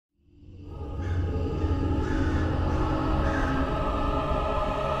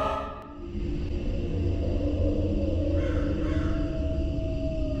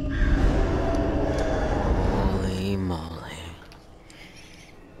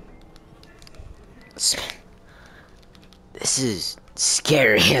This is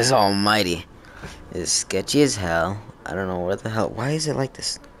scary as almighty. It's sketchy as hell. I don't know where the hell. Why is it like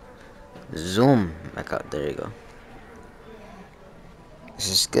this? Zoom back out. There you go. This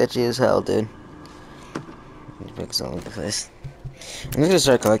is sketchy as hell, dude. Fix all over the place. I'm just gonna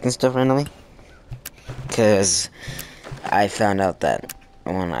start collecting stuff randomly, cause I found out that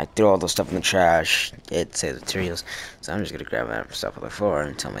when I threw all the stuff in the trash, it saves materials. So I'm just gonna grab that stuff on the floor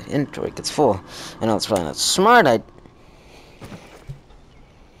until my inventory gets full. I know it's probably not smart.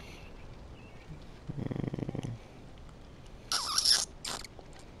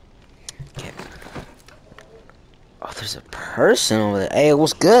 Okay. Oh, there's a person over there. Hey,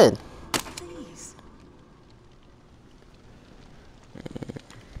 what's good? Please.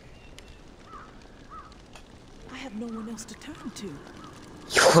 I have no one else to turn to.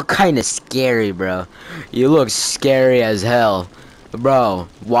 You look kind of scary, bro. You look scary as hell. Bro,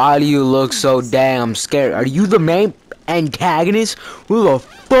 why do you look so damn scary? Are you the main antagonist? Who the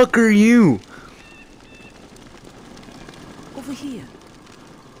fuck are you? Over here.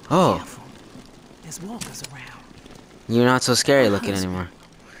 Oh, Careful. There's walkers around. you're not so scary looking anymore.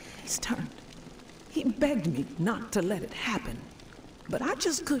 He's turned. He begged me not to let it happen. But I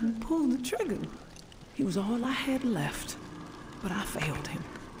just couldn't pull the trigger. He was all I had left. But I failed him.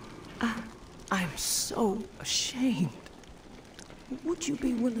 I'm so ashamed. Would you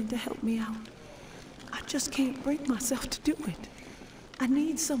be willing to help me out? I just can't bring myself to do it. I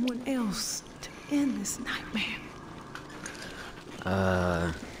need someone else to end this nightmare.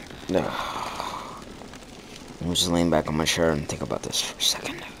 No. I'm just laying back on my chair and think about this for a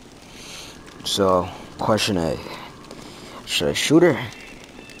second. So, question A. Should I shoot her?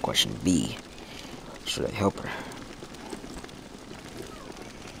 Question B. Should I help her?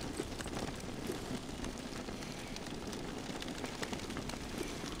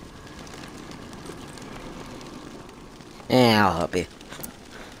 Yeah, I'll help you.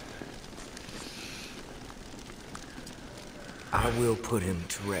 I will put him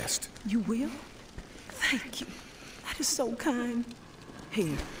to rest. You will? Thank you. That is so kind.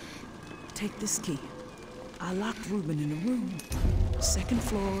 Here, take this key. I locked Reuben in a room, second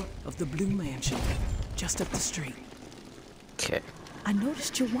floor of the Blue Mansion, just up the street. Okay. I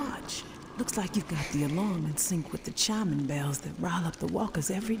noticed your watch. Looks like you've got the alarm in sync with the chiming bells that rile up the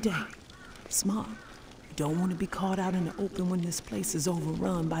walkers every day. Smart. You don't want to be caught out in the open when this place is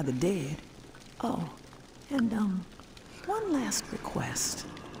overrun by the dead. Oh, and one last request.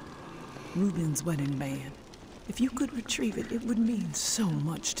 Reuben's wedding band. If you could retrieve it, it would mean so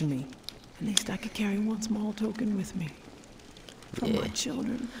much to me. At least I could carry one small token with me. From my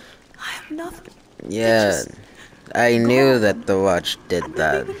children. I have nothing. Yeah, I knew that the watch did I never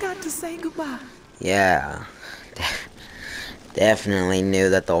that. even got to say goodbye. Yeah. Definitely knew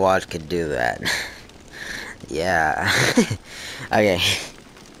that the watch could do that. Yeah. Okay.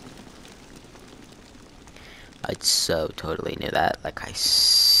 I so totally knew that. Like, I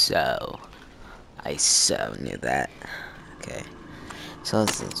so knew that. Okay. So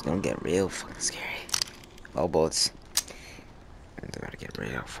it's gonna get real fucking scary. Oh, bullets. It's gonna get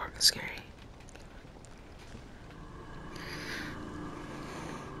real fucking scary.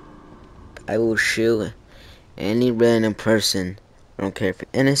 I will shoot any random person. I don't care if you're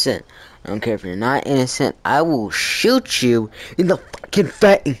innocent. I don't care if you're not innocent. I will shoot you in the fucking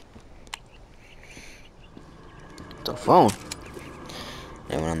face. The phone.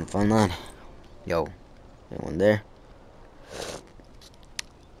 Anyone on the phone line? Yo, anyone there?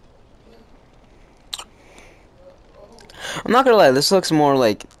 I'm not gonna lie, this looks more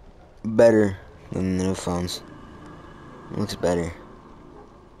like better than the new phones. It looks better.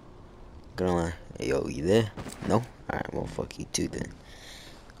 Gonna lie. Hey, yo, you there? No? Alright, well, fuck you too then.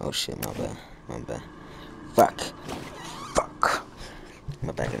 Oh shit, my bad. My bad. Fuck. Fuck.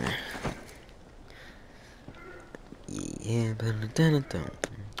 My back in there. Yeah,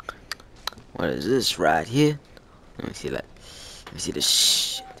 what is this right here? Let me see that. Let me see this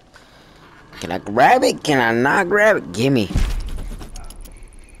shit. Can I grab it? Can I not grab it? Gimme.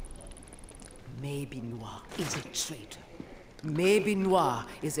 Maybe Noir is a traitor. Maybe Noir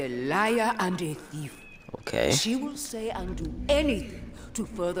is a liar and a thief. Okay. She will say and do anything to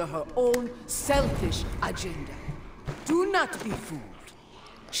further her own selfish agenda. Do not be fooled.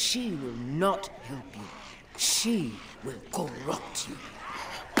 She will not help you. She will corrupt you.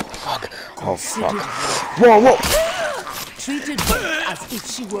 Fuck. Oh, fuck. Consider her, Whoa, whoa. treated her as if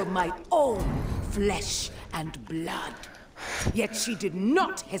she were my own flesh and blood. Yet she did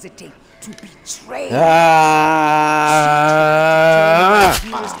not hesitate to betray me. Ah. She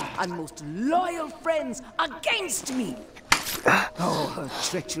turned my dearest and most loyal friends against me. Oh, her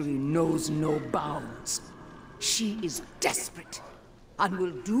treachery knows no bounds. She is desperate and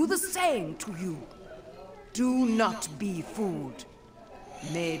will do the same to you. Do not be fooled.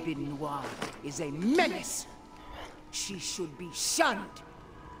 Maybin Noir is a menace. She should be shunned.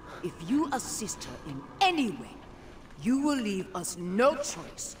 If you assist her in any way, you will leave us no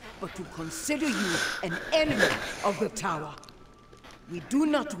choice but to consider you an enemy of the Tower. We do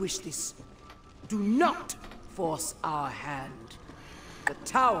not wish this. Do not force our hand. The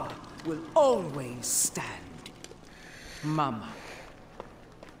Tower will always stand. Mama.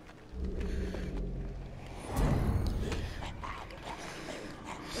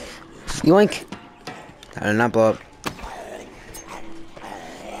 Yoink. I did not blow up.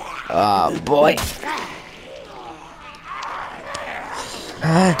 Oh boy.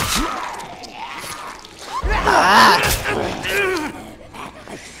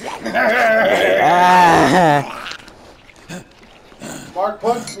 Mark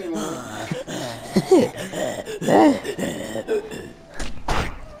punched me, man.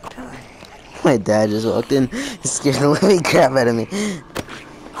 My dad just walked in, scared the living crap out of me.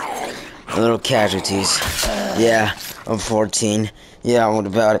 Little casualties. Yeah, I'm 14. Yeah, what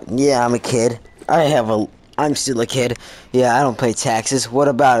about it? Yeah, I'm a kid. I'm still a kid. Yeah, I don't pay taxes. What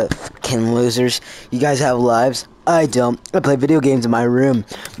about it, fucking losers? You guys have lives? I don't. I play video games in my room,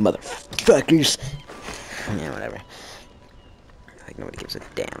 motherfuckers. Yeah, whatever. Like, nobody gives a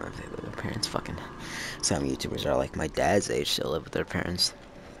damn if they live with their parents. Fucking some YouTubers are like my dad's age, still live with their parents.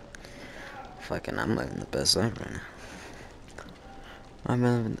 Fucking, I'm living the best life right now.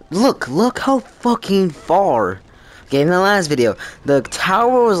 Look how fucking far. Okay, in the last video, the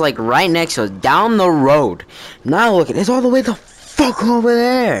tower was like right next to us, down the road. Now look, it's all the way the fuck over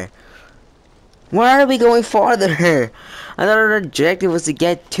there. Why are we going farther? I thought our objective was to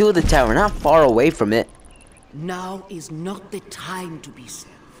get to the tower, not far away from it. Now is not the time to be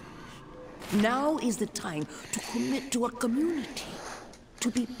selfish. Now is the time to commit to a community, to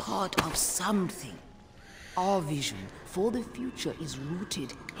be part of something. Our vision for the future is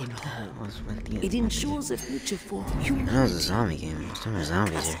rooted in hope. It ensures a future for humanity. That was a zombie game. There's no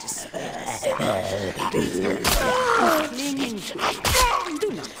zombies here. Clinging to it.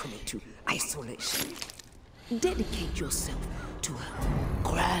 Do not commit to isolation. Dedicate yourself to a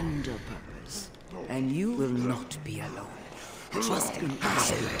grander purpose, and you will not be alone. Trust in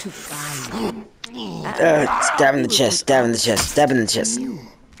us to guide you. Stab in the chest, stab in the chest, stab in the chest.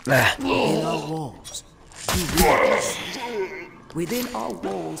 In our walls, you will be safe. Within our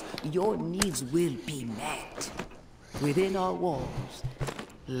walls, your needs will be met. Within our walls,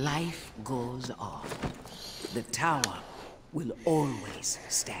 life goes on. The tower will always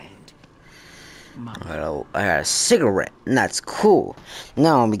stand. I got a cigarette, and that's cool.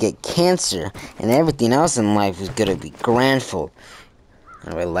 Now I'm gonna get cancer, and everything else in life is gonna be grandful. I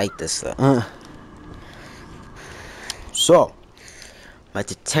really like this though. So, my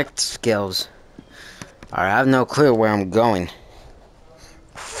detective skills. I have no clue where I'm going.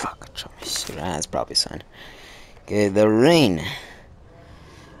 Fuck, I'm trying to shoot. That's probably a sign. Okay, the rain.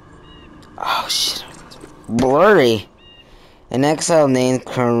 Oh shit, blurry. An exile named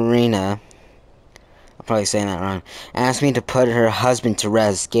Karina. I'm probably saying that wrong. Asked me to put her husband to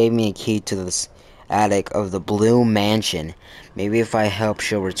rest. Gave me a key to this attic of the Blue Mansion. Maybe if I help,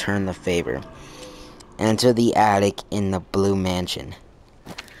 she'll return the favor. Enter the attic in the Blue Mansion.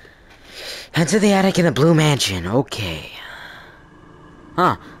 Enter the attic in the Blue Mansion. Okay.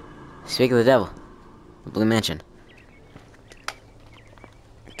 Huh. Speak of the devil. The Blue Mansion.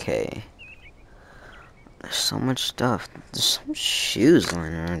 Okay. There's so much stuff. There's some shoes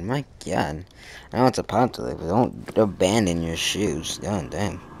lying around. My god. I know it's a popular, but don't abandon your shoes. God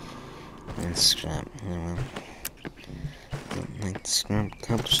damn. And scrap. Like scrap a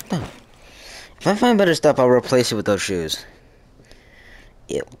couple stuff. If I find better stuff, I'll replace it with those shoes.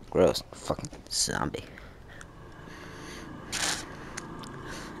 Ew. Gross. Fucking zombie.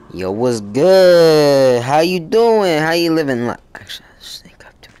 Yo, what's good? How you doing? How you living? Actually, I'll sneak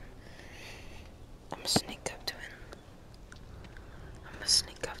up to it. I'm gonna sneak up to it. I'm gonna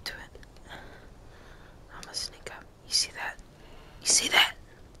sneak up to it. I'm gonna sneak up. You see that? You see that?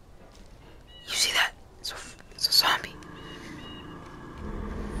 You see that? It's a zombie.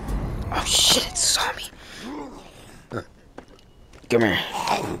 Oh shit, it's a zombie. Come here.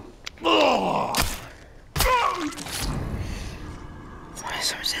 Why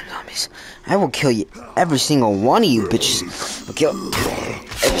so many zombies? I will kill you, every single one of you bitches. I'll kill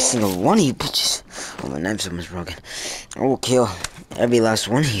every single one of you bitches. Oh, my knife almost broken. I will kill every last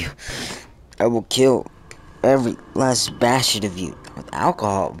one of you. I will kill every last bastard of you with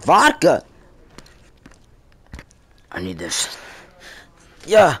alcohol, vodka. I need this.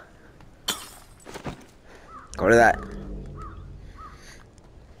 Yeah. Go to that.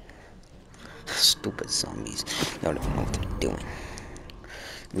 Stupid zombies. They don't even know what they're doing.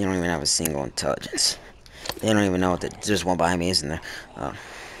 They don't even have a single intelligence. They don't even know what there's one behind me, isn't there? Let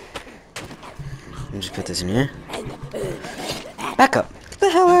me just put this in here. Back up. Get the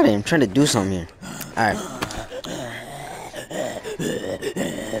hell out of here. I'm trying to do something here. Alright.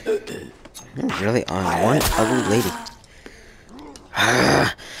 You're really on one ugly lady.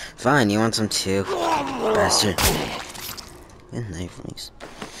 Fine, you want some too, bastard. Good knife, please.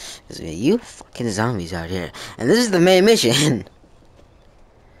 You fucking zombies out here. And this is the main mission.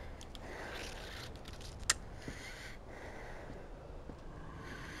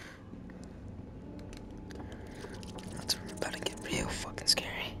 That's about to get real fucking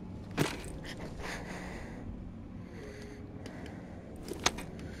scary.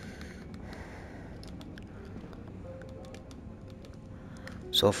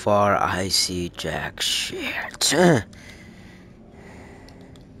 So far, I see jack shit.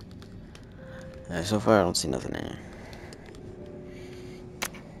 So far, I don't see nothing in here.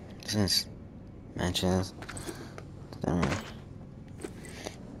 What's this? Matches.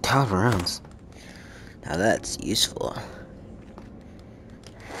 12 rounds. Now that's useful.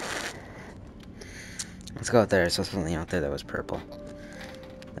 Let's go out there. I saw something out there that was purple.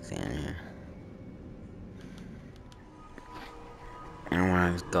 Nothing in here. I don't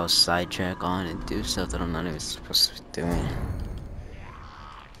want to go sidetrack on and do stuff that I'm not even supposed to be doing.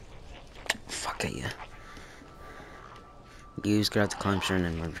 Fuck it, yeah. Use grab the climb turn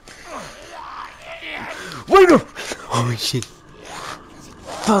and murder. Wait up! Holy shit.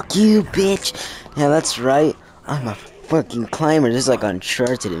 Fuck you, bitch. Yeah, that's right. I'm a fucking climber. This is like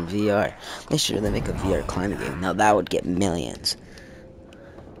Uncharted in VR. Make sure they make a VR climbing game. Now that would get millions.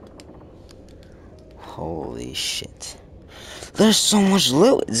 Holy shit. There's so much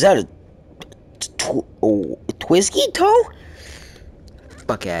loot. Is that a Twisky toe?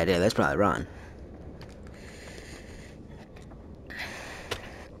 Fuck out of here. That's probably Ron.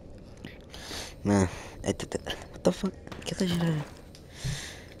 Man, what the fuck? Get that shit out of here.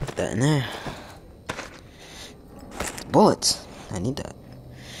 Put that in there. Bullets. I need that.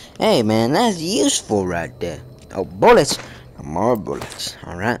 Hey, man, that's useful right there. Oh, bullets. More bullets.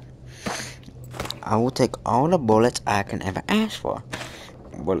 Alright. I will take all the bullets I can ever ask for.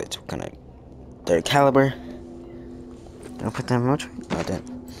 Bullets, what kind of 30 caliber? Did I put that much? No, I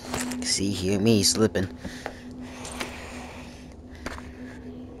didn't. See, hear me slipping.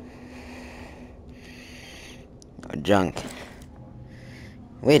 Oh, junk.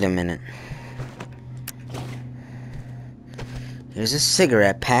 Wait a minute. Here's a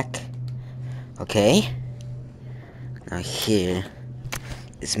cigarette pack. Okay. Now here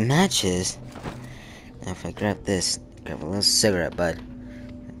is matches. Now if I grab this, grab a little cigarette butt,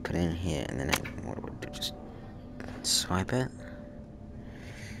 and put it in here, and then what do I do? Just swipe it.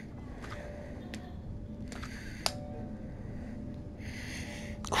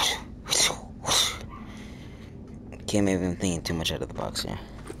 Okay, maybe I'm thinking too much out of the box here.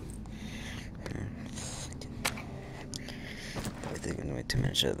 I'm thinking way too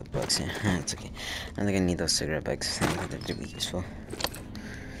much out of the box here. It's okay. I don't think I need those cigarette bags. I think they're to be useful.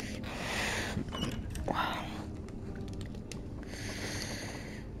 Wow.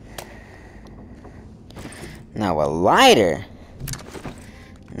 Now a lighter.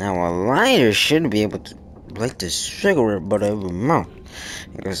 Now a lighter should be able to light the cigarette butt out of my mouth.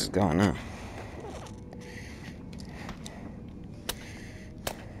 I guess it's going up.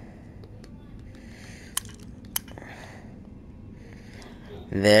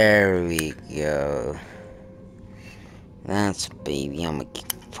 There we go. That's baby. I'm a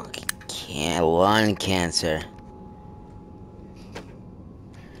fucking lung cancer.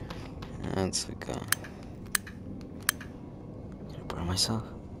 That's the go. Did I burn myself?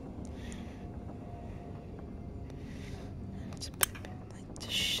 It's a baby like this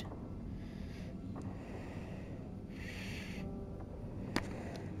shit.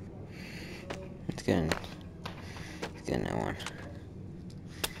 It's good. It's good now one.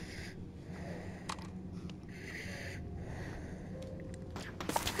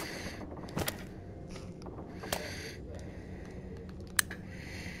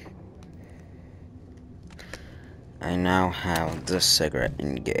 I now have the cigarette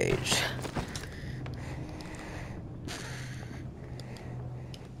engaged.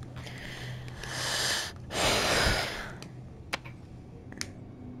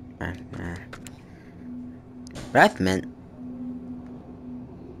 Rathmint?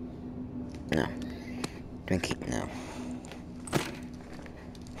 No. Drink it now.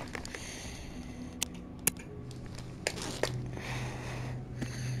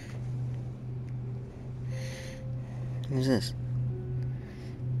 Who's this?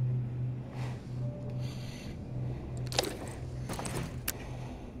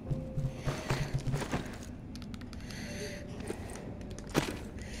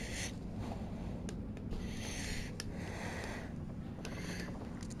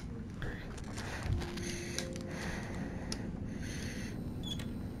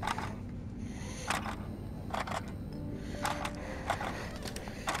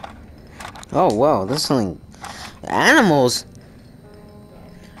 Oh wow, this is something. Animals.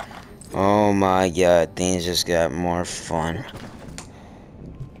 Oh my god, things just got more fun.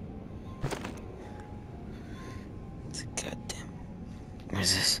 It's a goddamn. What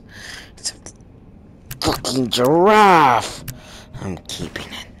is this? It's a fucking giraffe. I'm keeping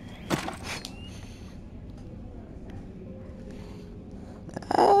it.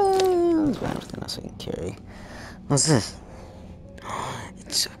 There's nothing else I can carry. What's this?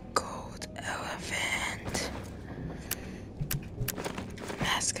 It's a gold elephant.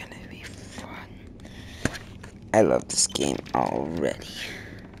 That's gonna be fun. I love this game already.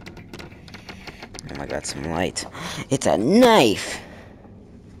 Oh, I got some light. It's a knife!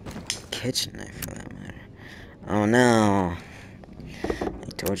 Kitchen knife, for that matter. Oh no. I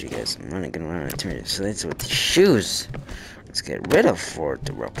told you guys, I'm running around and turn this with the shoes. Let's get rid of Ford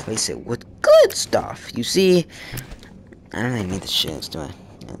to replace it with good stuff. You see, I don't really need the shoes, do I?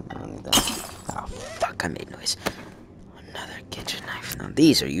 I don't need that. Oh, fuck, I made noise. Another kitchen knife. Now,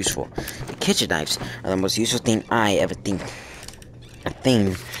 these are useful. The kitchen knives are the most useful thing I ever think a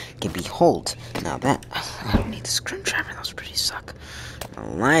thing can behold. Now that, I don't need the screwdriver. Those pretty suck. A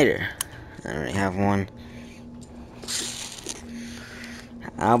lighter. I already have one.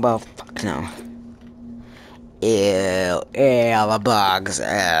 How about, fuck no. Ew, the bugs.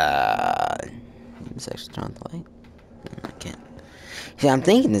 Let's actually turn on the light. I can't. See, I'm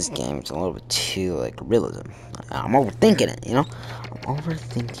thinking this game is a little bit too, like, realism. I'm overthinking it, you know? I'm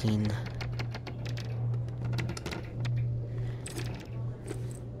overthinking.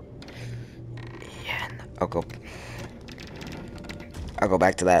 Yeah, I'll go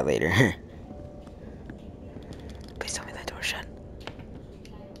back to that later. Please tell me that door's shut.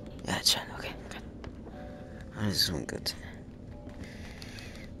 Yeah, it's shut. Okay, good. How does this one go to?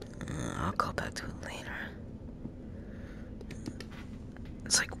 I'll go back to it later.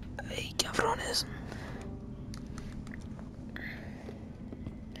 It's like a cabrones.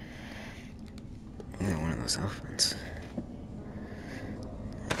 Yeah, one of those elephants.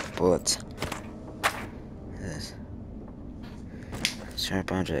 Bullets. What is this?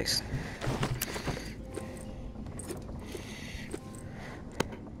 Sharp objects.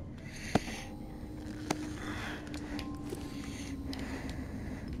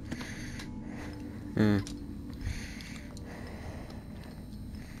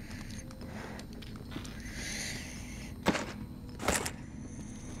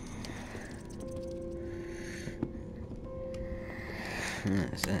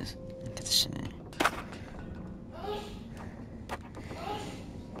 What is this? Get this shit in.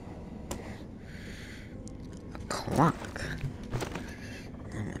 A clock.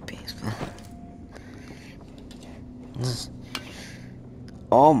 That might be useful.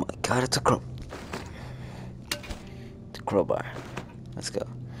 Oh my god, it's a crowbar. Let's go.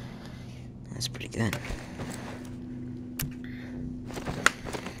 That's pretty good.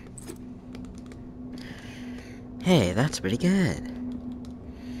 Hey, that's pretty good.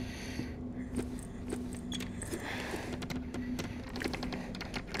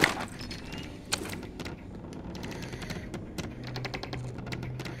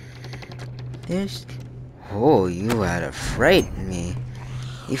 There's... Oh, you had to frighten me.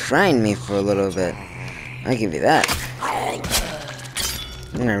 You frightened me for a little bit. I'll give you that.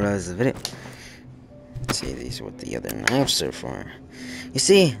 Then I realized the video. See, these are what the other knives are for. You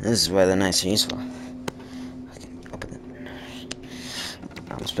see, this is why the knives are useful. I can open it.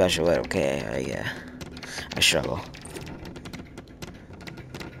 I'm special at okay. I struggle.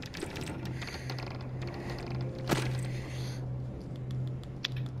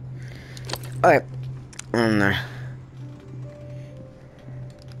 Alright, on there.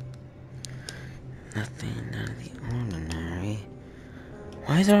 Nothing out of the ordinary.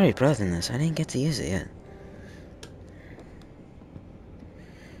 Why is it already present this? I didn't get to use it yet.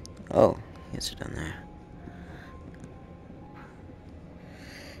 Oh, yes, it's down there.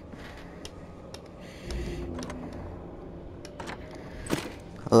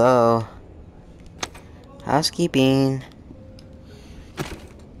 Hello? Housekeeping.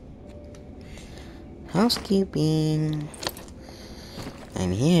 Housekeeping.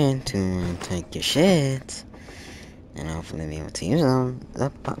 I'm here to take your shit and hopefully be able to use them.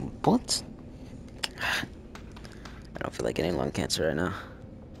 What? don't feel like getting lung cancer right now.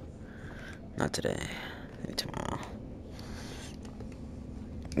 Not today. Maybe tomorrow.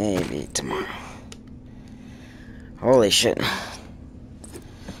 Maybe tomorrow. Holy shit.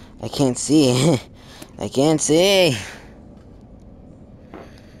 I can't see. I can't see.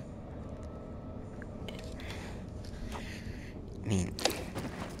 I mean,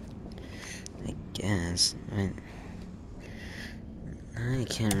 I guess. I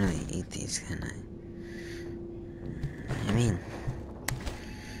can't really eat these, can I? I mean,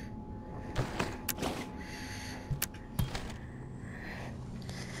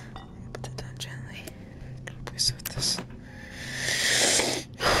 put that down gently. Please with this.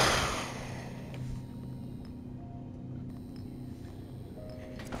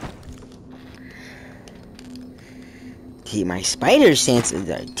 My spider senses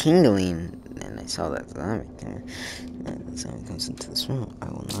are tingling, and I saw that zombie. That zombie comes into this room. I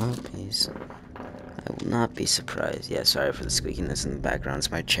will not be surprised. Yeah, sorry for the squeakiness in the background.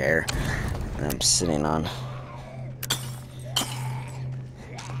 It's my chair that I'm sitting on.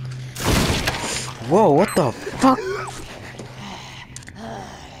 Whoa! What the fuck?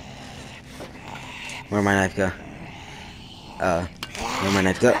 Where'd my knife go? Where'd my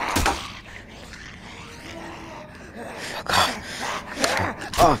knife go?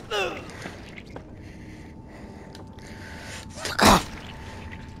 Oh. Fuck off.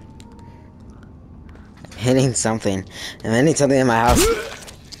 I'm hitting something. I'm hitting something in my house.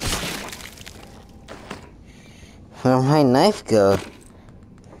 Where'd my knife go?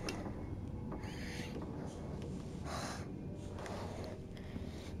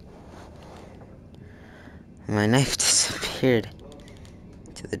 My knife disappeared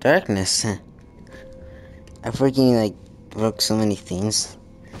to the darkness. I freaking like broke so many things.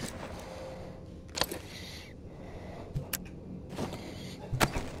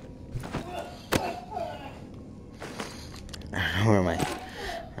 I don't know where my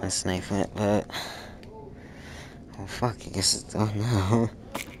knife went, but oh fuck, I guess it's gone now.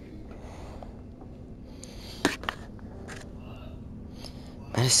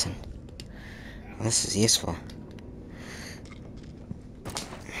 Medicine. Well, this is useful.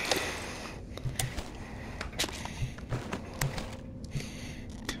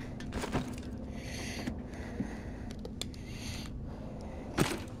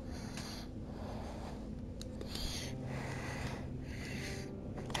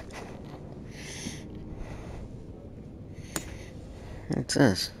 What's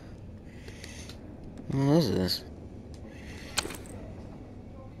this? What is this?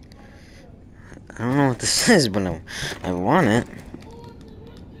 I don't know what this is, but I want it.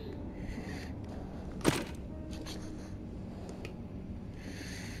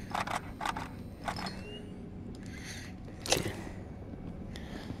 Okay.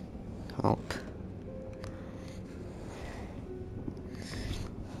 Help.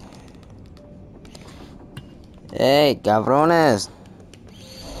 Hey, cabrones!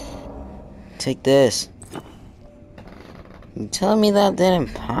 Take this. You telling me that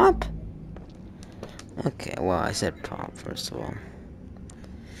didn't pop? Okay, well, I said pop, first of all.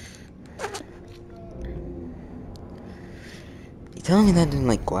 You telling me that didn't,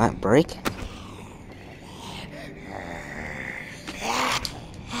 like, break?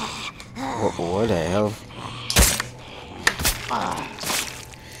 What the hell?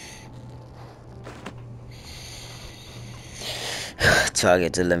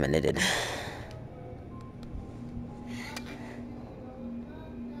 Target's eliminated.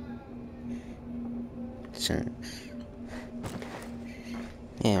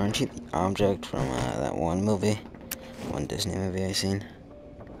 Yeah, aren't you the object from that one movie? One Disney movie I seen?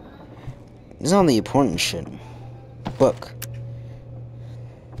 This is all the important shit. Book.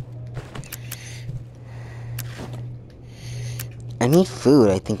 I need food,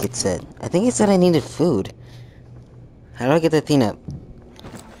 I think it said. I think it said I needed food. How do I get that thing up?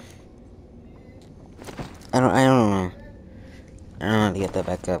 I don't know. I don't know how to get that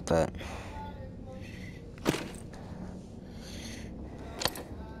back up, but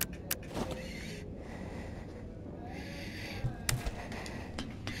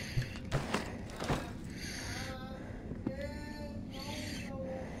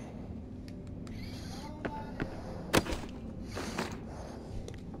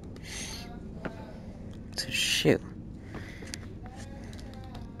to shoot.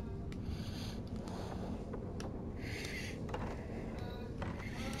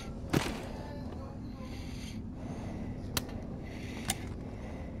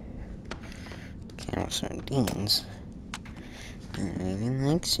 Sardines. I don't even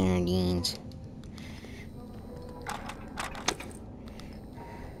like sardines.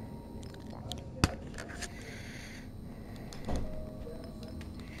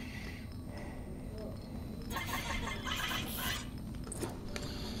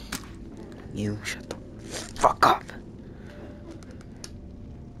 You shut the fuck up.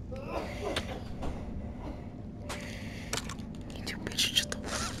 You two bitches, shut the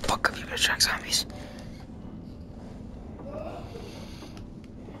fuck up. You better track zombies.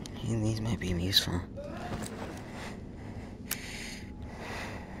 And these might be useful.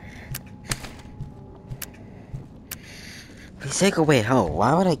 Please take away. Oh,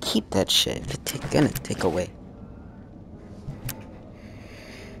 why would I keep that shit if it's gonna take away?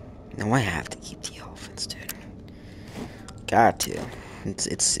 No, I have to keep the elephants, dude. Got to.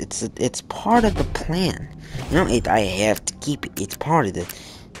 It's part of the plan. You know, I have to keep it. It's part of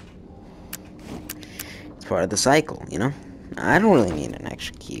the cycle. You know, I don't really need an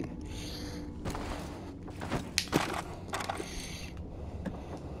extra key.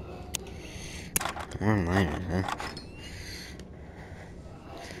 More liners, huh?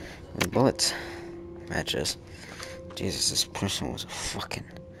 And bullets, matches. Jesus, this person was a fucking.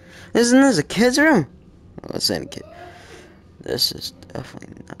 Isn't this a kid's room? Oh, this ain't a kid. This is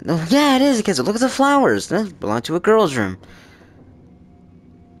definitely not. No, yeah, it is a kid's room. Look at the flowers. Those belong to a girl's room.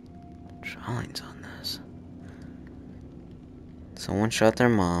 Drawings on this. Someone shot their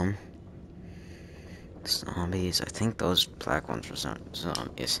mom. Zombies. I think those black ones were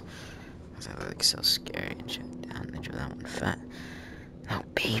zombies. They look so scary and shit. Down, they drew that one fat. Oh,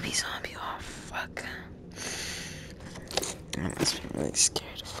 baby zombie. Oh, fuck. I must be really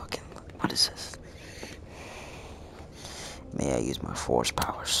scared to fucking look. What is this? May I use my force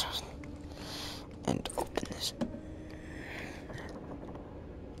powers and open this?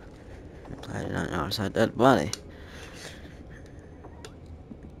 I did not notice that dead body.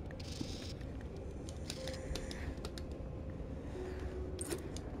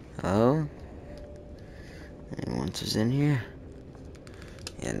 Oh? Anyone is in here?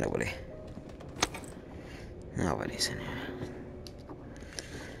 Yeah, nobody. Nobody's in here.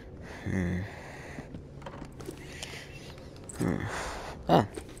 Oh. I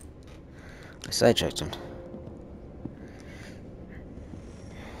sidetracked him.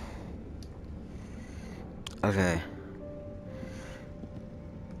 Okay.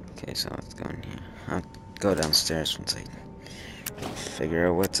 Okay, so let's go in here. I'll go downstairs once I figure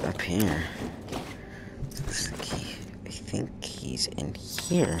out what's up here. This is the key. I think he's in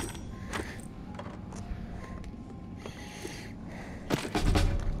here.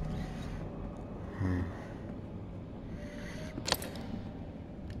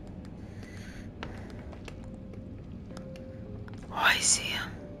 Oh, I see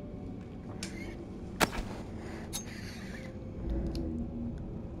him.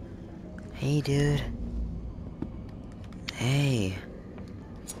 Hey, dude. Hey.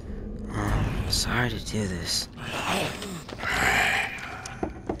 Sorry to do this.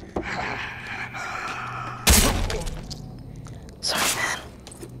 Sorry, man.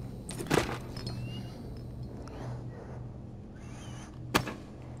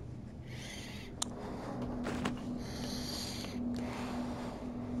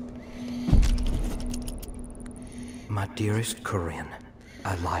 My dearest Corinne,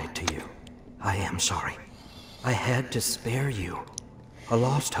 I lied to you. I am sorry. I had to spare you. A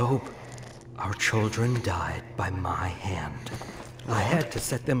lost hope. Our children died by my hand. I had to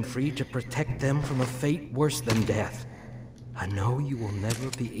set them free to protect them from a fate worse than death. I know you will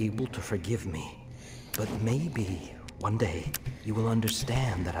never be able to forgive me, but maybe one day you will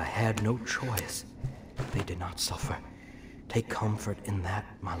understand that I had no choice. They did not suffer. Take comfort in that,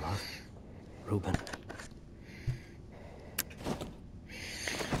 my love. Reuben.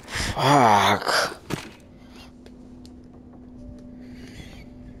 Fuck.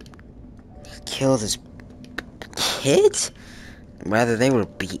 Kill this kids? Rather they were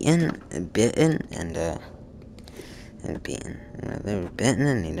beaten and bitten and beaten. They were bitten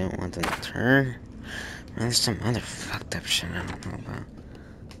and he didn't want them to turn. There's some other fucked up shit I don't know about.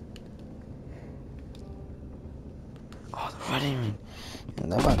 Oh, the running.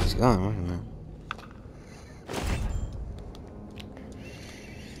 That body's gone, wasn't it?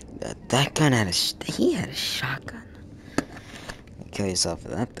 That gun had he had a shotgun. You kill yourself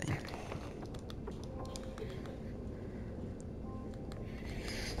with that thing.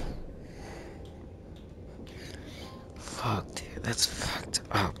 Fuck, dude, that's fucked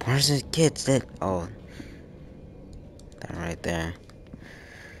up. Where's the kids that? Oh, they're right there.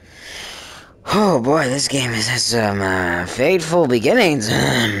 Oh boy, this game has some fateful beginnings.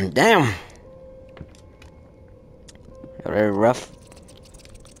 Damn. Very rough.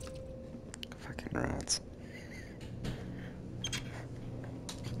 Fucking rats.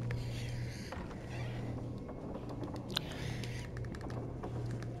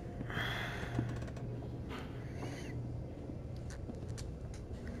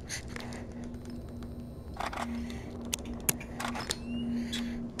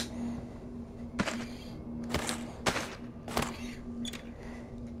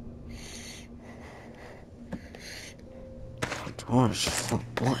 Oh, it's full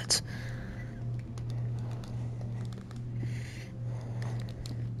of blood.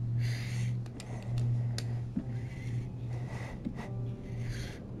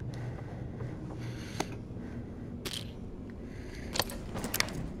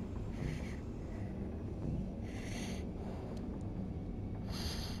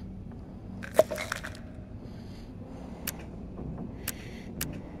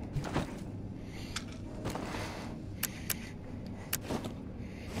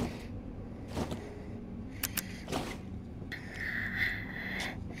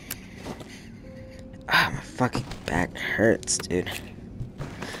 Ah, my fucking back hurts, dude.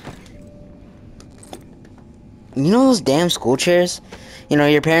 You know those damn school chairs? You know,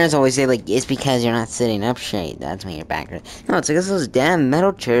 your parents always say, like, it's because you're not sitting up straight. That's when your back hurts. No, it's because those damn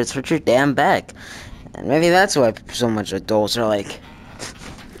metal chairs hurt your damn back. And maybe that's why so much adults are, like,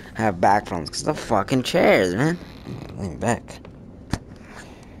 have back problems. Because the fucking chairs, man. Lean back.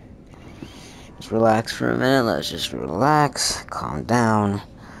 Just relax for a minute. Let's just relax. Calm down.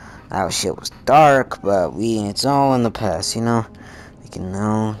 That shit was dark, but it's all in the past, you know? We can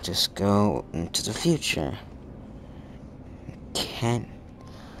now just go into the future. We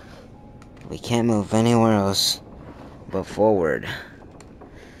can't move anywhere else but forward.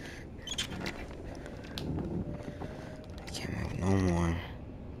 We can't move no more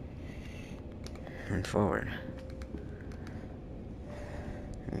than forward.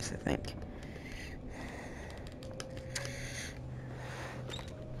 Let me think.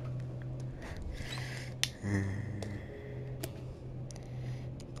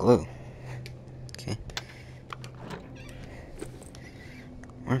 Glue. Okay.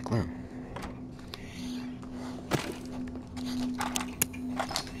 More glue.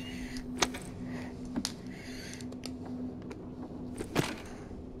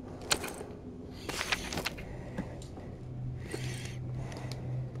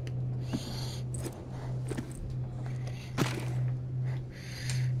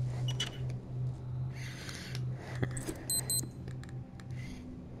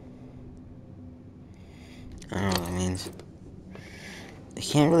 I don't know what it means. I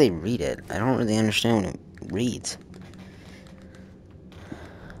can't really read it. I don't really understand what it reads.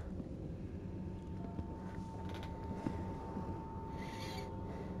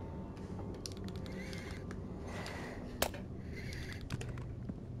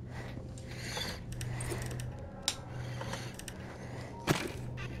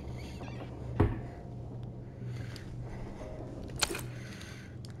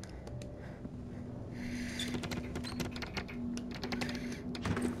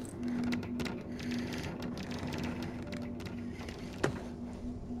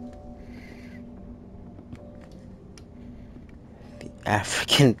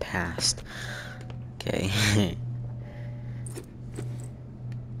 African past. Okay.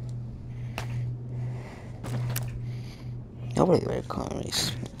 Nobody wear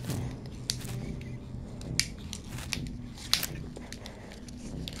colonies.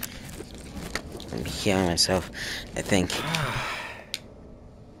 I'm healing myself, I think.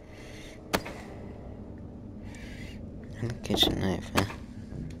 And the kitchen knife, huh?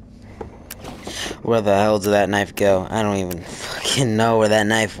 Where the hell did that knife go? I don't even fucking know where that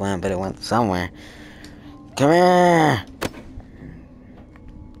knife went, but it went somewhere. Come here!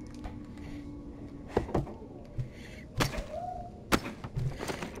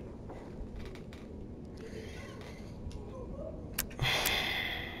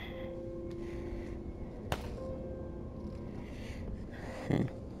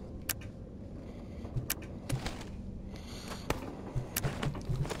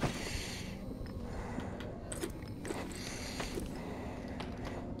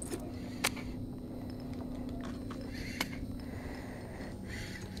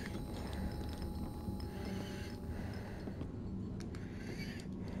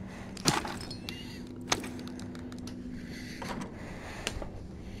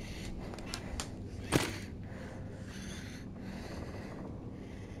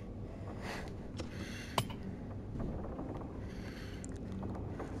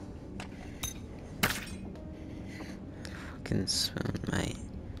 Can smell my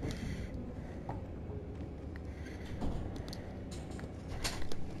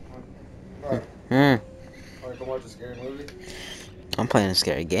Alright, come watch a scary movie. I'm playing a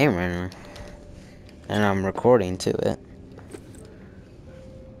scary game right now. And I'm recording to it.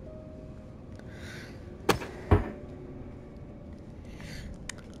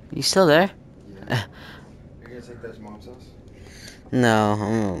 You still there? Yeah. You're gonna take that to mom's house? No, I'm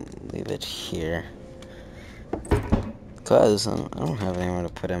gonna leave it here. Cause I don't have anywhere to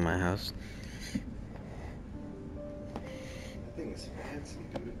put it in my house. I think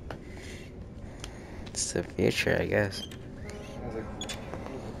It's the future, I guess.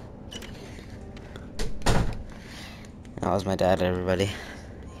 That was my dad, everybody.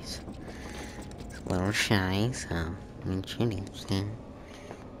 He's a little shy, so I'm introduce him.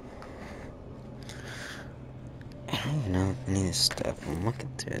 I don't even know if any of this stuff I'm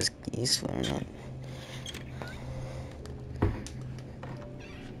looking through is useful or not.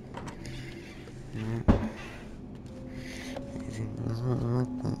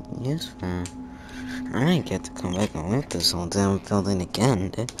 Useful. I might get to come back and loot this whole damn building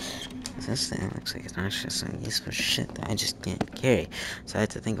again, dude. This thing looks like it's not just some useful shit that I just can't carry. So I have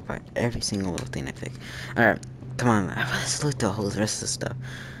to think about every single little thing I pick. Alright, come on, let's loot the whole rest of the stuff.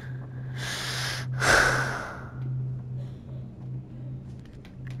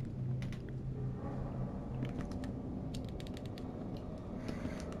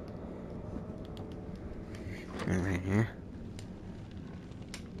 Right here.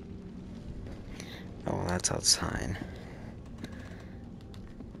 Oh, well, that's outside.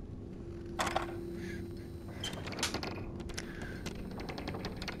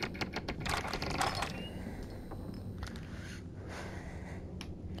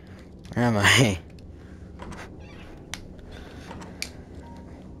 Where am I?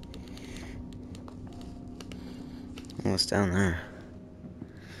 Almost down there.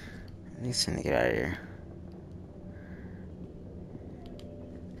 I need to get out of here.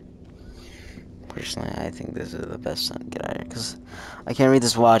 Personally, I think this is the best time to get out of here, because I can't read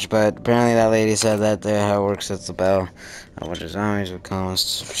this watch, but apparently that lady said that how it works, it's the bell, which is always what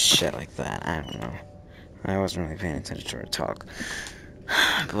comes, shit like that. I don't know. I wasn't really paying attention to her talk.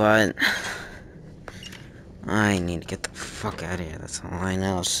 But I need to get the fuck out of here. That's all I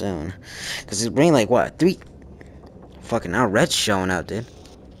know soon. Because it's bringing like what? 3? Fucking now Red's showing up, dude.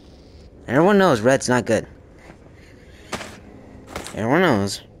 Everyone knows Red's not good. Everyone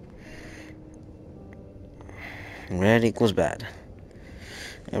knows. Red equals bad.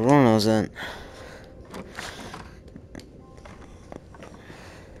 Everyone knows that.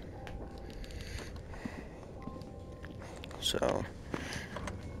 So.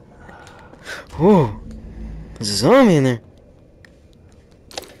 Oh, there's a zombie in there.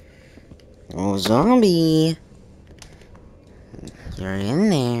 Oh, zombie. You're in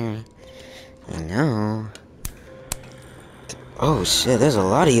there. I know. Oh shit, there's a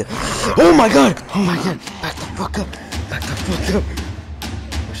lot of you. Oh my god! Oh my god! Back the fuck up! Back the fuck up!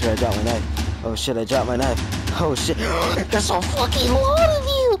 Oh shit, I dropped my knife. Oh shit, I dropped my knife. Oh shit. There's a fucking lot of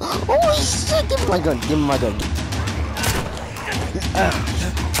you! Holy shit! Give me my gun. Give me my gun.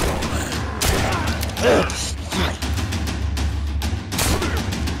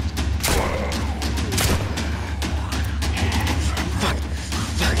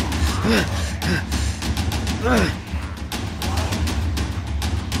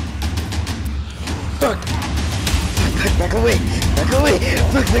 Back away! Back away!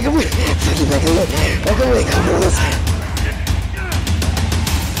 Back away! Fucking back away! Back away! Come on this side!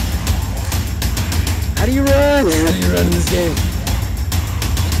 How do you run? How do you run in this game?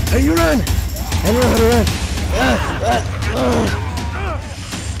 How do you run? I don't know how to run.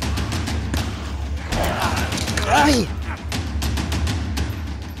 Ay!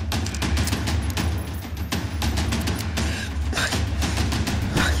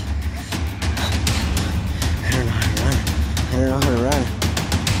 I don't know how to run.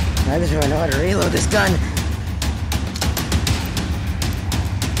 Neither do I know how to reload this gun.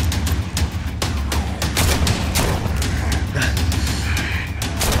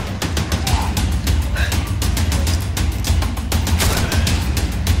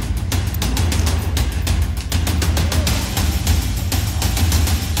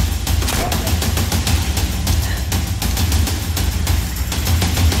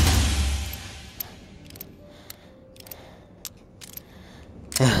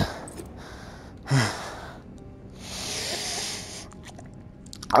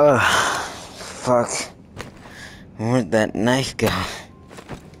 Fuck. Where'd that knife go?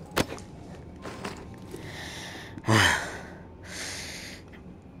 I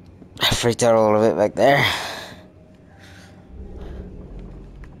freaked out a little bit back there.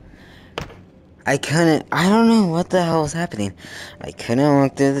 I don't know what the hell was happening. I couldn't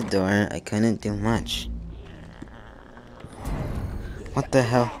walk through the door. I couldn't do much. What the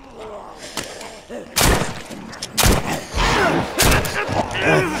hell?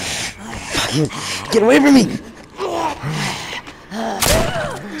 Fucking get away from me!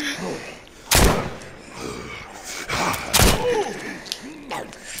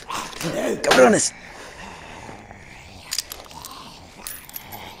 Cabrones!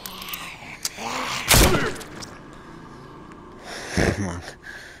 Come on.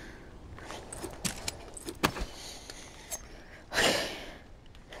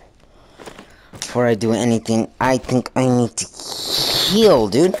 Before I do anything, I think I need to heal,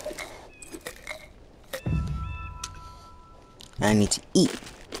 dude. I need to eat.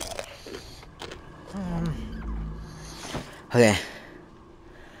 Okay.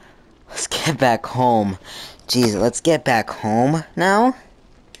 Let's get back home. Jeez, let's get back home now.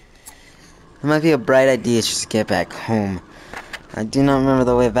 It might be a bright idea just to get back home. I do not remember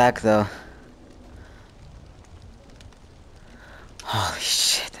the way back, though. Holy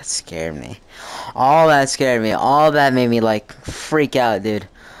shit, that scared me. All that scared me. All that made me, like, freak out, dude.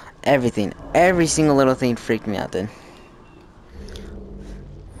 Everything. Every single little thing freaked me out, dude.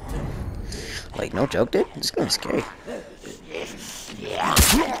 Like, no joke, dude. This game is scary.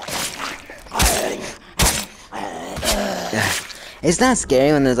 It's not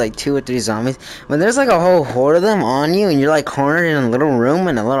scary when there's like 2 or 3 zombies. When there's like a whole horde of them on you and you're like cornered in a little room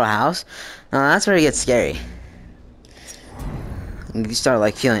in a little house, that's where it gets scary. You start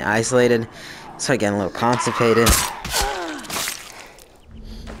like feeling isolated, start getting a little constipated.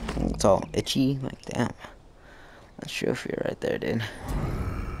 It's all itchy, like damn. That's true for you right there, dude.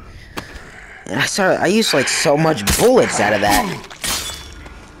 And I used like so much bullets out of that.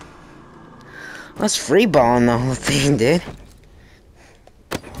 That's free balling the whole thing, dude.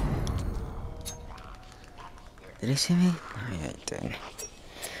 Did he see me? Oh, yeah, he did.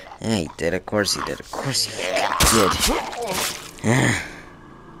 Yeah, he did. Of course he did. Of course he did.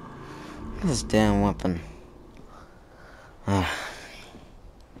 This damn weapon.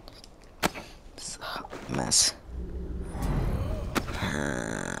 It's a hot mess.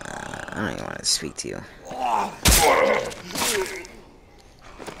 I don't even want to speak to you.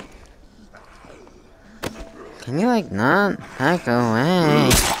 Can you, like, not back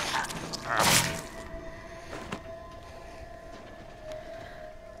away?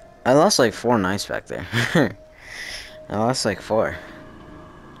 I lost, like, 4 knives back there. I lost, like, 4.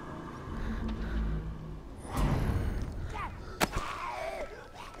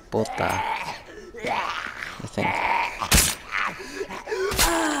 Puta. I think.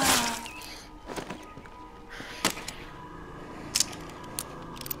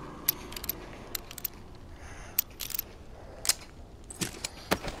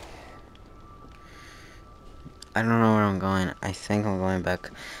 I don't know where I'm going. I think I'm going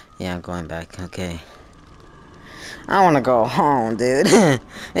back. Yeah, I'm going back. Okay. I want to go home, dude.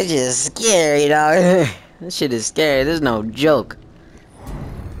 It's just scary, dog. This shit is scary. There's no joke.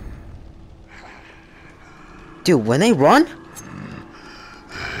 Dude, when they run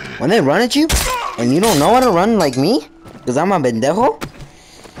at you, and you don't know how to run like me, because I'm a pendejo,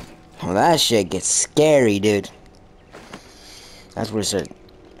 well, that shit gets scary, dude. That's where it started.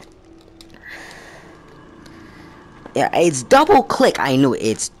 Yeah, it's double click. I knew it.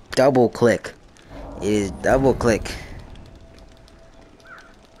 It's double click. It is double click.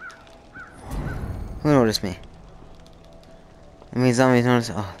 Who noticed me? I mean, zombies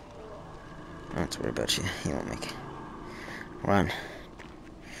noticed. Oh. I don't have to worry about you. You won't make it. Run.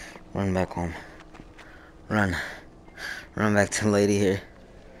 Run back home. Run. Run back to the lady here.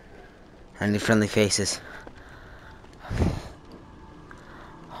 I need friendly faces.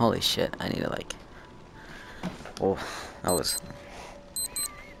 Holy shit. I need to, like... Oh, that was...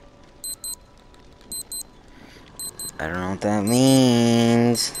 I don't know what that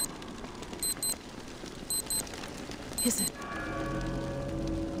means. Is it?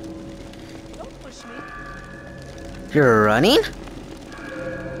 You're running?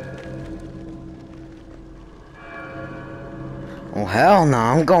 Oh, hell no.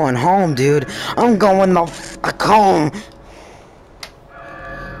 I'm going home, dude. I'm going the fuck home.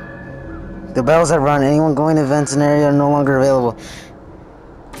 The bells have run. Anyone going to Vincent area are no longer available.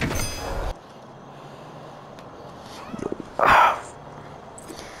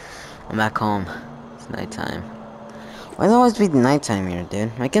 I'm back home. It's nighttime. Why does it always be nighttime here, dude?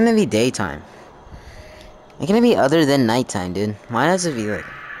 Why can't it be daytime? Why can't it be other than nighttime, dude? Why does it be like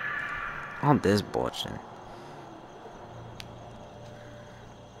all this bullshit?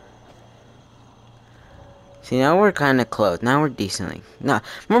 See, now we're kind of close. Now we're decently. No,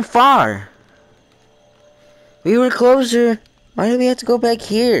 we're far. We were closer. Why did we have to go back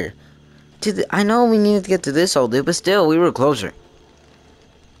here? I know we needed to get to this hole, dude, but still, we were closer.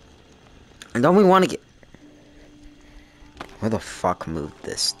 And don't we want to get... Where the fuck moved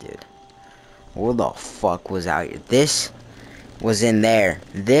this, dude? Where the fuck was out here? This was in there.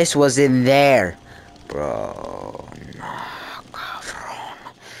 This was in there. Bro. No, cabrón.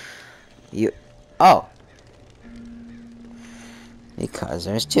 You... Oh. Because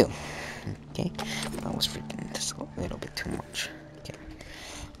there's 2. Okay. That was freaking just a little bit too much. Okay.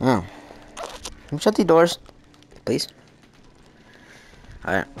 Now. Shut the doors. Please.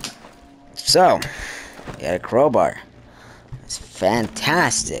 Alright. So, we got a crowbar. It's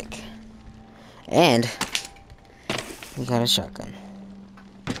fantastic. And we got a shotgun.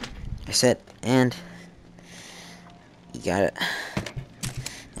 I said, and you got it.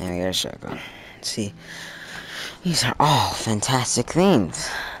 And we got a shotgun. See, these are all fantastic things.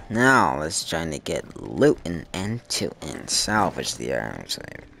 Now, let's try to get looting and tooting. Salvage the items.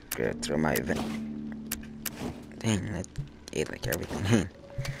 I go through my vent. Dang, that ate like everything.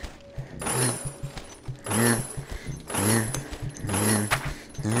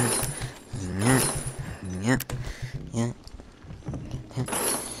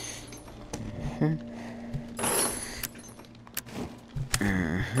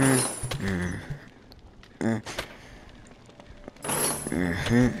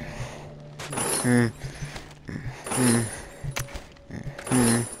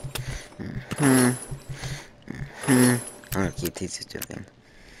 I'm gonna keep these two things.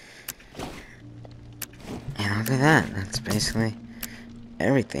 And look at that. That's basically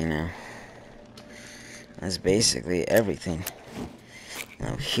everything now. That's basically everything.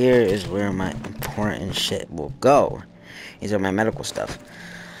 Now here is where my important shit will go. These are my medical stuff.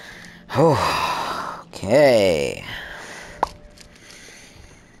 Oh, okay.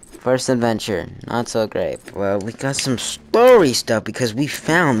 First adventure, not so great. Well, we got some story stuff because we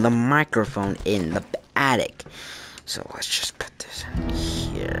found the microphone in the attic. So let's just put this in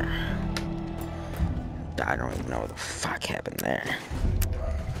here. I don't even know what the fuck happened there.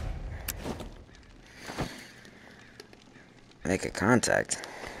 Make a contact.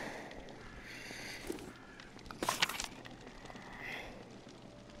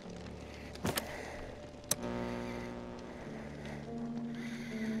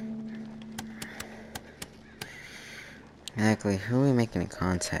 Exactly, who are we making a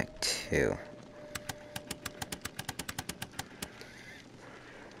contact to?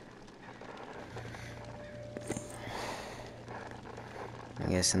 I'm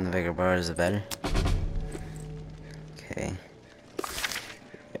guessing the bigger bars the better. Okay.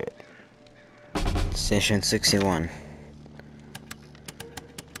 Station 61.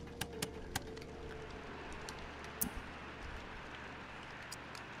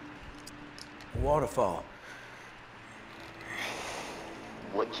 Waterfall.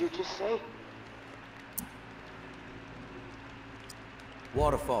 What'd you just say?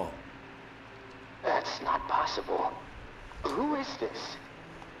 Waterfall. That's not possible. Who is this?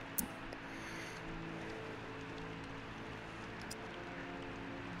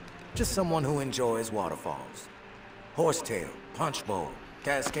 Just someone who enjoys waterfalls. Horsetail, punch bowl,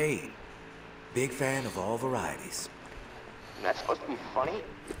 cascade. Big fan of all varieties. That's supposed to be funny?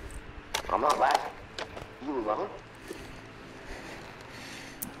 I'm not laughing. You alone?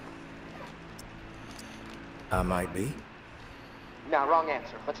 I might be. Nah, wrong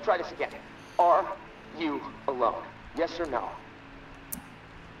answer. Let's try this again. Are you alone? Yes or no?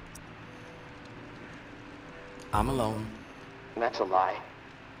 I'm alone. That's a lie.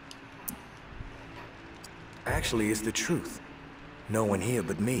 Actually, it's the truth. No one here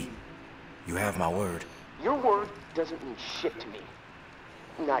but me. You have my word. Your word doesn't mean shit to me.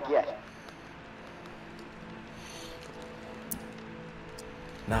 Not yet.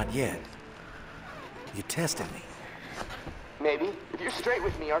 Not yet. You tested me. Maybe. If you're straight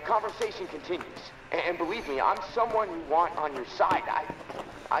with me, our conversation continues. And believe me, I'm someone you want on your side.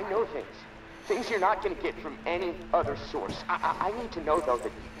 I know things. Things you're not gonna get from any other source. I need to know, though,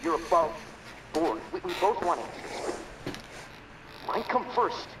 that you're above board. We both want answers. Mine come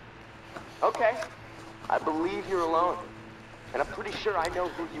first. Okay. I believe you're alone. And I'm pretty sure I know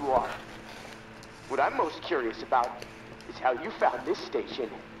who you are. What I'm most curious about is how you found this station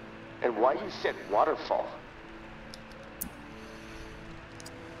and why you said waterfall.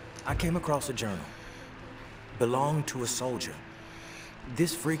 I came across a journal. Belonged to a soldier.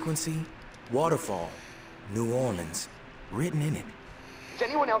 This frequency, waterfall, New Orleans, written in it. Does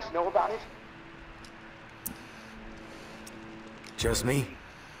anyone else know about it? Just me.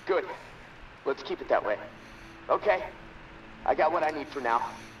 Good. Let's keep it that way. Okay. I got what I need for now.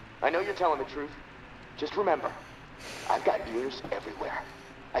 I know you're telling the truth. Just remember, I've got ears everywhere.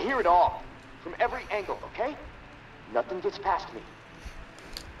 I hear it all. From every angle, okay? Nothing gets past me.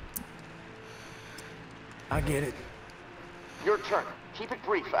 I get it. Your turn. Keep it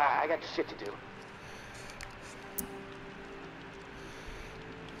brief. I got shit to do.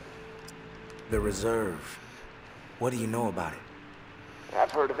 The Reserve. What do you know about it?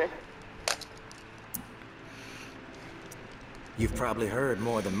 I've heard of it. You've probably heard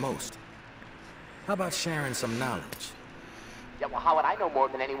more than most. How about sharing some knowledge? Yeah, well, how would I know more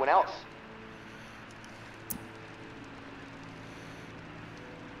than anyone else?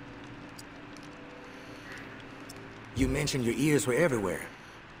 You mentioned your ears were everywhere.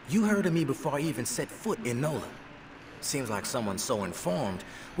 You heard of me before I even set foot in NOLA. Seems like someone so informed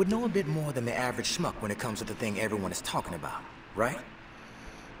would know a bit more than the average schmuck when it comes to the thing everyone is talking about, right?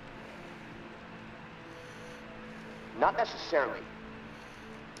 Not necessarily.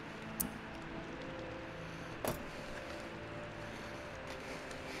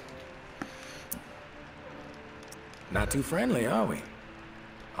 Not too friendly, are we?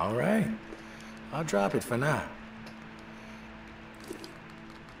 All right. I'll drop it for now.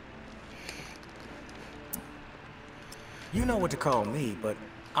 You know what to call me, but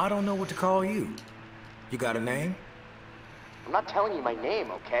I don't know what to call you. You got a name? I'm not telling you my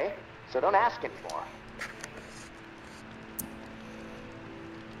name, okay? So don't ask anymore.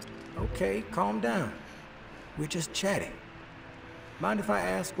 Okay, calm down. We're just chatting. Mind if I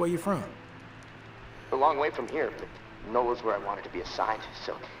ask where you're from? A long way from here, but NOLA's where I wanted to be assigned,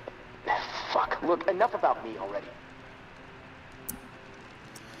 so... Fuck, look, enough about me already.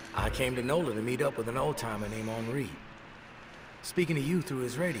 I came to NOLA to meet up with an old-timer named Henri. Speaking to you through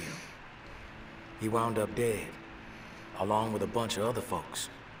his radio. He wound up dead, along with a bunch of other folks.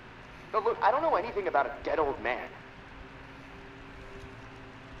 No, look, I don't know anything about a dead old man.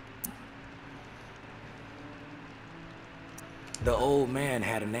 The old man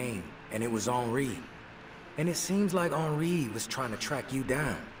had a name, and it was Henri. And it seems like Henri was trying to track you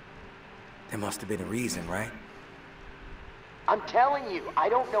down. There must have been a reason, right? I'm telling you, I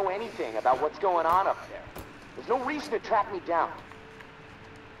don't know anything about what's going on up there. There's no reason to track me down.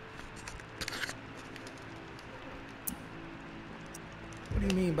 What do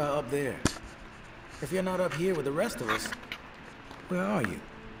you mean by up there? If you're not up here with the rest of us, where are you?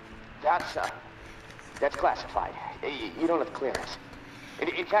 That's classified. You don't have clearance.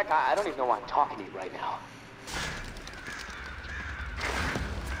 In fact, I don't even know why I'm talking to you right now.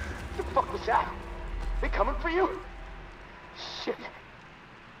 What the fuck was that? They coming for you? Shit.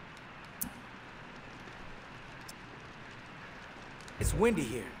 It's windy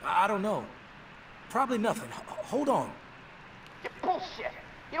here. I don't know. Probably nothing. Hold on. You bullshit.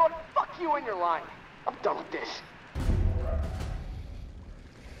 You know what? Fuck you and your line. I'm done with this.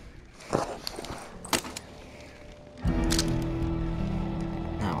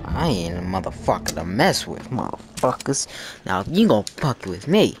 Now, I ain't a motherfucker to mess with, motherfuckers. Now, if you gonna fuck with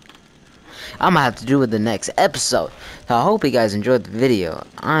me, I'm gonna have to do it the next episode. So I hope you guys enjoyed the video.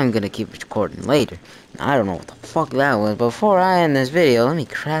 I'm gonna keep recording later. I don't know what the fuck that was. Before I end this video, let me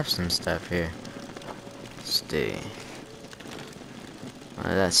craft some stuff here. Stay.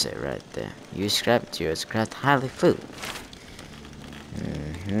 Well, that's it right there. Use scrap materials to craft highly food.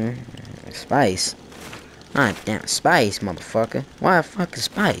 Spice. Ah, damn, spice, motherfucker. Why the fuck is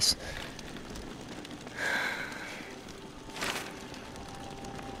spice?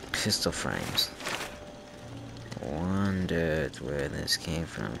 Pistol frames. Wondered where this came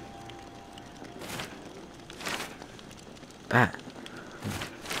from. Bat.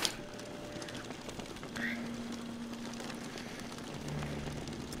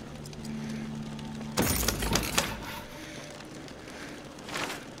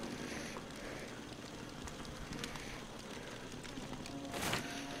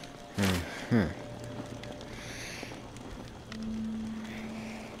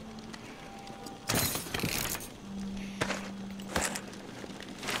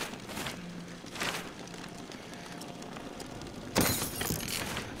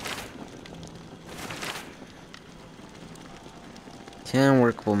 Ten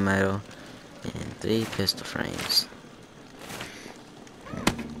workable metal and 3 pistol frames.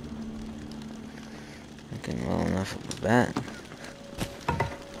 Looking well enough of a bat.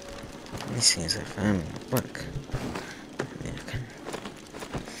 These things I found in the book.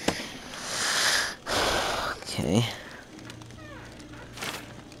 Okay.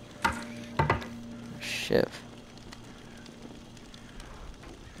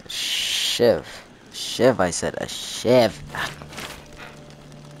 Shiv, I said a shiv.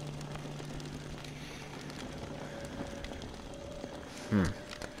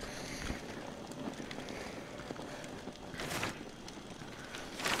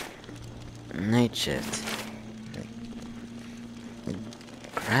 Night shift.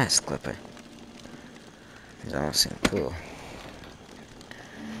 Grass clipper. These all seem cool.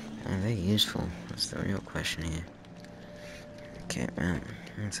 Are they useful? That's the real question here. Okay, well,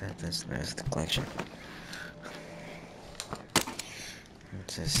 let's have this. There's the collection.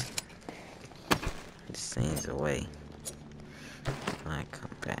 Let's just these things away when I come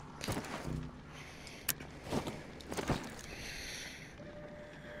back.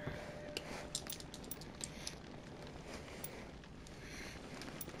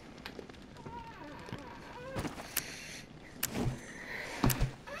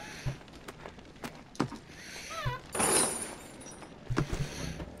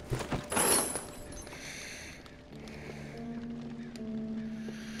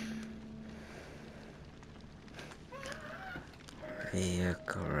 Via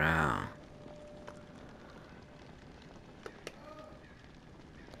Corral.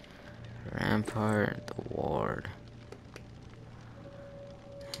 Rampart, the ward.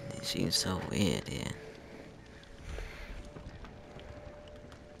 It seems so weird, yeah.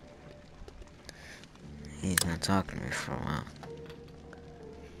 He's not talking to me for a while.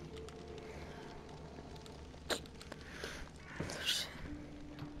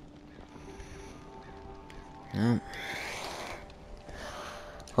 No.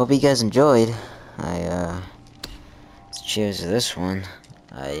 Hope you guys enjoyed. Cheers to this one.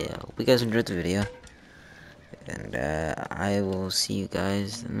 I hope you guys enjoyed the video. And I will see you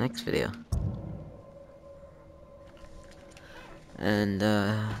guys in the next video. And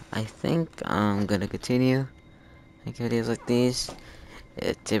I think I'm gonna continue making videos like these.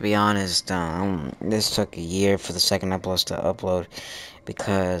 To be honest, this took a year for the second upload to upload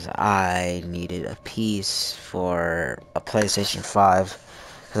because I needed a piece for a PlayStation 5.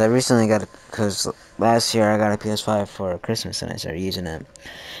 Because I recently got because last year I got a PS5 for Christmas and I started using it.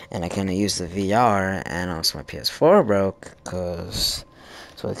 And I couldn't use the VR, and also my PS4 broke,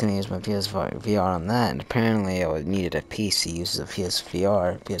 so I couldn't use my PS4 VR on that. And apparently I needed a piece to use the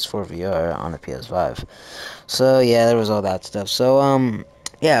PS4 VR on the PS5. So yeah, there was all that stuff. So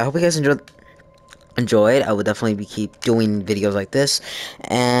yeah, I hope you guys enjoyed. I would definitely keep doing videos like this,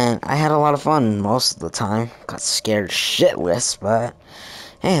 and I had a lot of fun most of the time. Got scared shitless, but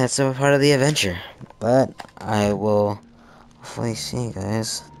hey, that's a part of the adventure. But I will hopefully see you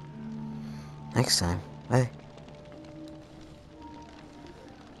guys next time. Bye.